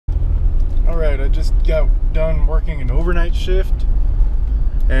right. I just got done working an overnight shift,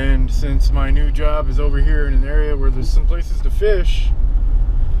 and since my new job is over here in an area where there's some places to fish,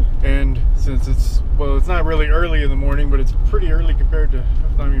 and since it's not really early in the morning, but it's pretty early compared to,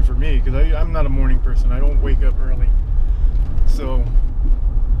 I mean, for me, because I'm not a morning person. I don't wake up early, so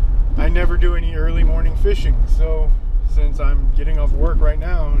I never do any early morning fishing. So since I'm getting off work right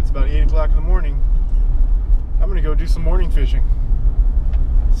now and it's about 8 o'clock in the morning, I'm gonna go do some morning fishing.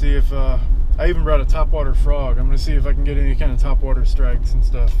 See if I even brought a topwater frog. I'm gonna see if I can get any kind of topwater strikes and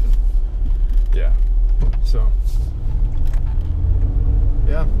stuff. Yeah, so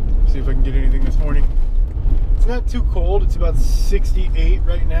yeah, see if I can get anything this morning. It's not too cold. It's about 68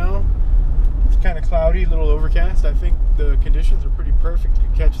 right now. It's kind of cloudy, a little overcast. I think the conditions are pretty perfect to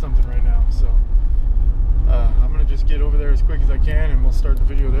catch something right now. So I'm gonna just get over there as quick as I can, and we'll start the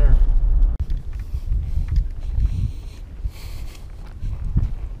video there.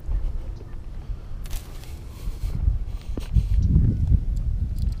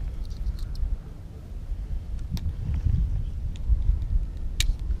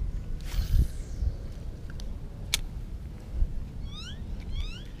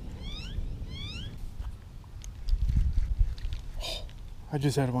 I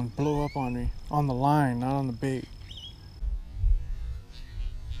just had one blow up on me, on the line, not on the bait.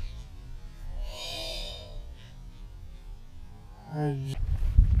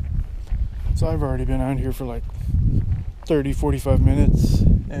 So I've already been out here for like 30-45 minutes,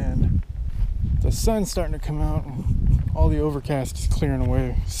 and the sun's starting to come out and all the overcast is clearing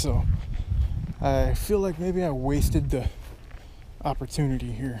away. So I feel like maybe I wasted the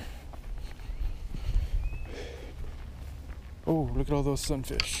opportunity here. Oh, look at all those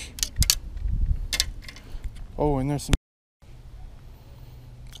sunfish. Oh, and there's some...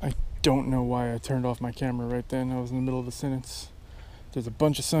 I don't know why I turned off my camera right then. I was in the middle of a sentence. There's a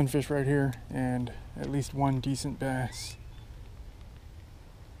bunch of sunfish right here and at least one decent bass.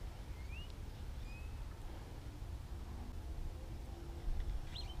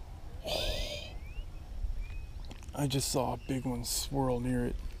 I just saw a big one swirl near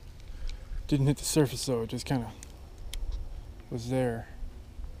it. Didn't hit the surface though, it just kind of was there.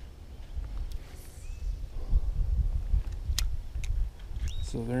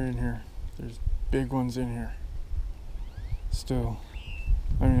 So they're in here. There's big ones in here still.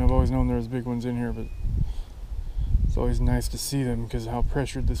 I mean, I've always known there's big ones in here, but it's always nice to see them because of how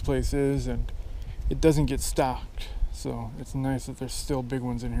pressured this place is, and it doesn't get stocked. So it's nice that there's still big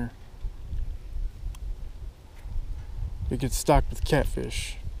ones in here. It gets stocked with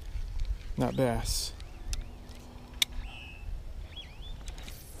catfish, not bass.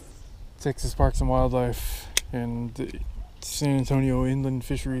 Texas Parks and Wildlife and the San Antonio inland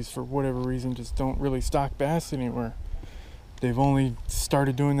fisheries, for whatever reason, just don't really stock bass anywhere. They've only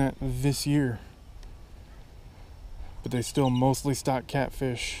started doing that this year, but they still mostly stock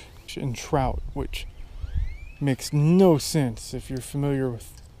catfish and trout, which makes no sense. If you're familiar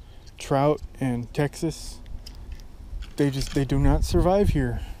with trout and Texas, they do not survive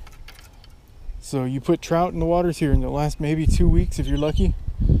here. So you put trout in the waters here and they'll last maybe 2 weeks if you're lucky.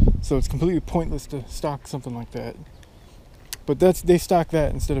 So it's completely pointless to stock something like that. But they stock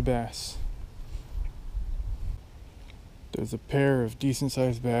that instead of bass. There's a pair of decent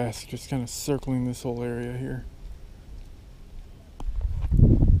sized bass just kind of circling this whole area here.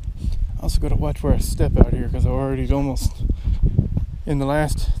 I also gotta watch where I step out here because I've already almost, in the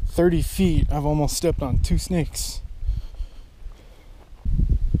last 30 feet, I've almost stepped on 2 snakes.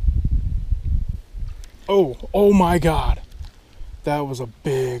 Oh my God. That was a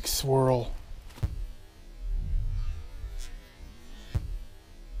big swirl.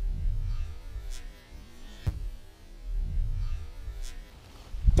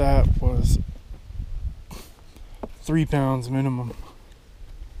 That was 3 pounds minimum.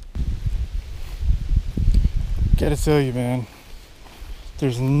 Gotta tell you, man,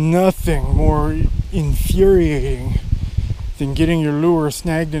 there's nothing more infuriating than getting your lure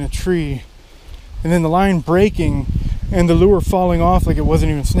snagged in a tree and then the line breaking and the lure falling off like it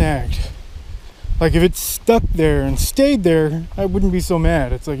wasn't even snagged. Like if it stuck there and stayed there, I wouldn't be so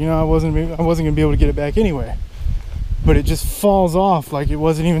mad. It's like, you know, I wasn't gonna be able to get it back anyway. But it just falls off like it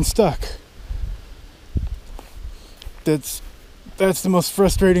wasn't even stuck. That's the most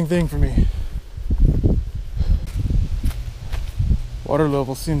frustrating thing for me. Water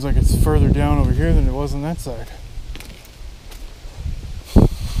level seems like it's further down over here than it was on that side.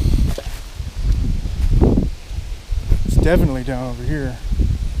 It's definitely down over here.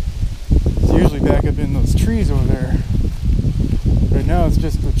 It's usually back up in those trees over there. Right now it's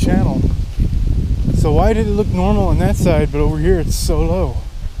just the channel. So why did it look normal on that side, but over here it's so low?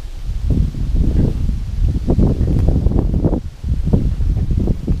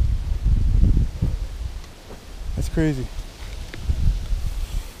 crazy.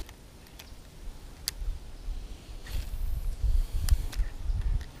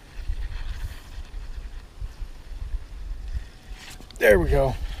 There we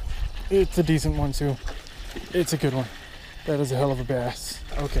go. It's a decent one too. It's a good one. That is a hell of a bass.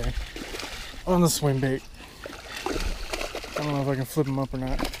 Okay. On the swim bait. I don't know if I can flip him up or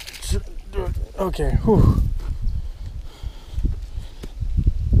not. Okay. Whew.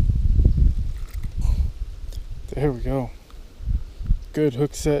 There we go. Good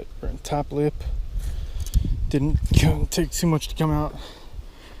hook set. We're on top lip. Didn't take too much to come out.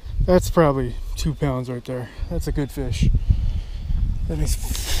 That's probably 2 pounds right there. That's a good fish. Let me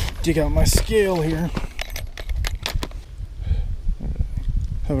dig out my scale here.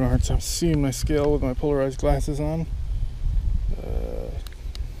 Having a hard time seeing my scale with my polarized glasses on.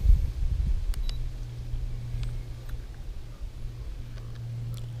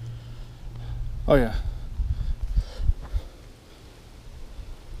 Oh yeah.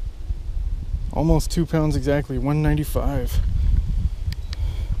 Almost 2 pounds exactly, 195.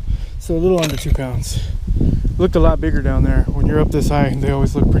 So a little under 2 pounds. Looked a lot bigger down there. When you're up this high, they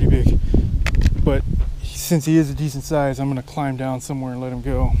always look pretty big. But since he is a decent size, I'm gonna climb down somewhere and let him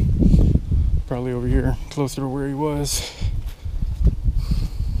go. Probably over here, closer to where he was.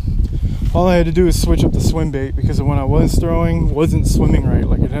 All I had to do is switch up the swim bait because the one I was throwing wasn't swimming right.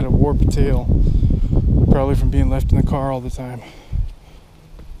 Like it had a warped tail. Probably from being left in the car all the time.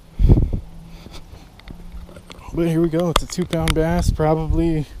 But here we go. It's a 2 pound bass,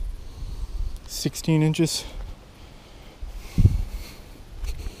 probably 16 inches.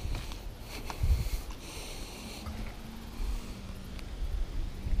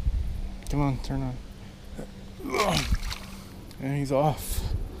 Come on, turn on. And he's off.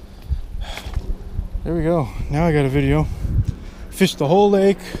 There we go. Now I got a video. Fished the whole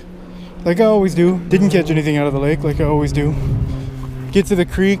lake like I always do. Didn't catch anything out of the lake like I always do. Get to the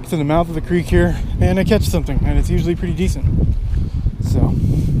creek, to the mouth of the creek here, and I catch something, and it's usually pretty decent. So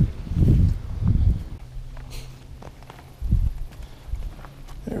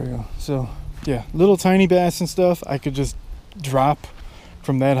there we go. So yeah, little tiny bass and stuff I could just drop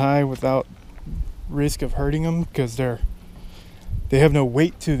from that high without risk of hurting them because they have no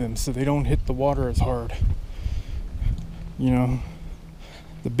weight to them, so they don't hit the water as hard. You know,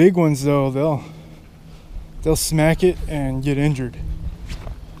 the big ones though, they'll smack it and get injured.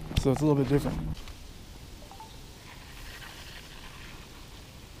 So it's a little bit different.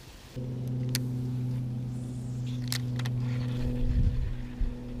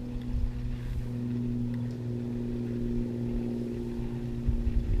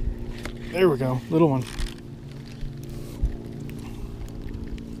 There we go, little one.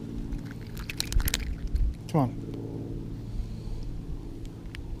 Come on.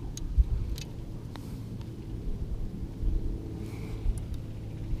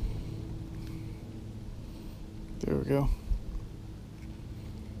 There we go.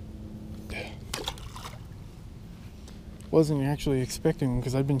 Wasn't actually expecting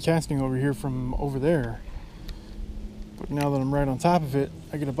because I've been casting over here from over there. But now that I'm right on top of it,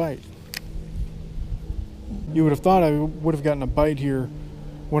 I get a bite. You would have thought I would have gotten a bite here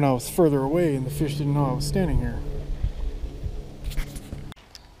when I was further away and the fish didn't know I was standing here.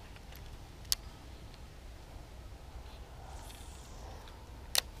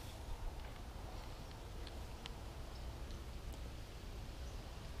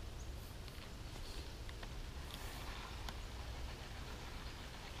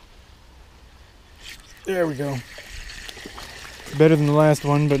 There we go. Better than the last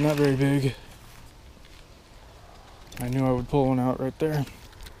one, but not very big. I knew I would pull one out right there.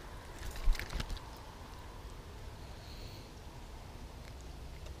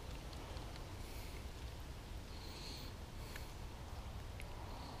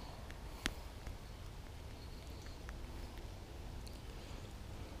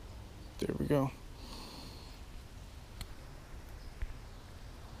 There we go.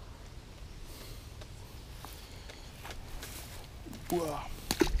 Whoa.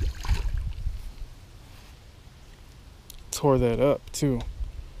 Tore that up too.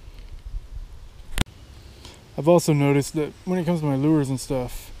 I've also noticed that when it comes to my lures and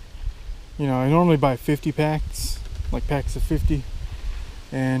stuff, you know, I normally buy 50 packs, like packs of 50.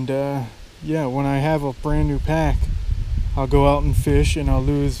 And yeah, when I have a brand new pack, I'll go out and fish and I'll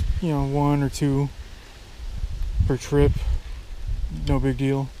lose, you know, 1 or 2 per trip. No big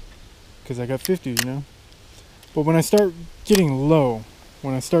deal, because I got 50, you know. But when I start getting low,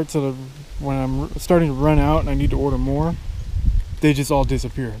 when I'm starting to run out and I need to order more, they just all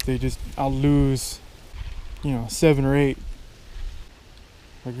disappear. I'll lose, you know, 7 or 8.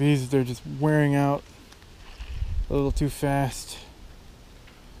 Like these, they're just wearing out a little too fast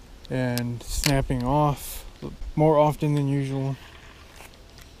and snapping off more often than usual.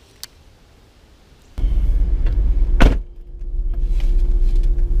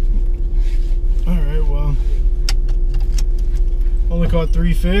 Alright, well, only caught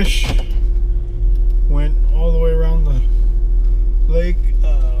 3 fish. Went all the way around the lake,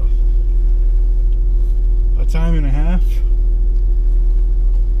 a time and a half.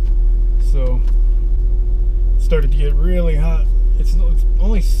 So it started to get really hot. It's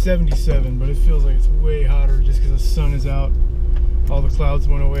only 77, but it feels like it's way hotter just because the sun is out. All the clouds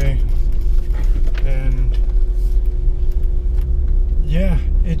went away, and yeah,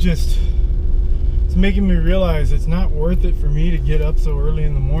 it's making me realize it's not worth it for me to get up so early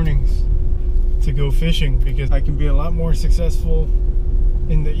in the mornings to go fishing, because I can be a lot more successful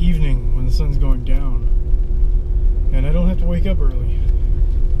in the evening when the sun's going down, and I don't have to wake up early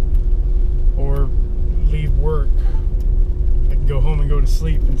or leave work. I can go home and go to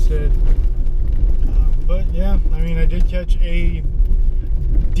sleep instead. But yeah, I mean, I did catch a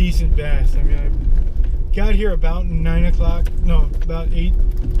decent bass. I mean, I got here about 9 o'clock, no, about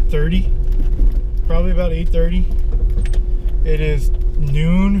 8:30, probably about 8:30. It is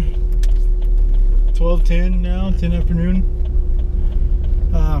noon, 12:10 now, 10 afternoon.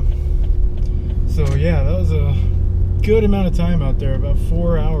 So yeah, that was a good amount of time out there, about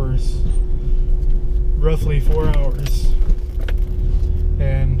 4 hours, roughly 4 hours.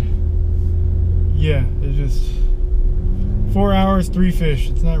 And yeah, it's just 4 hours, 3 fish.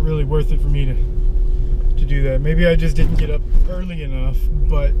 It's not really worth it for me to do that. Maybe I just didn't get up early enough,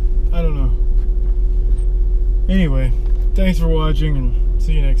 but I don't know. Anyway, thanks for watching, and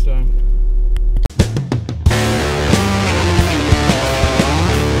see you next time.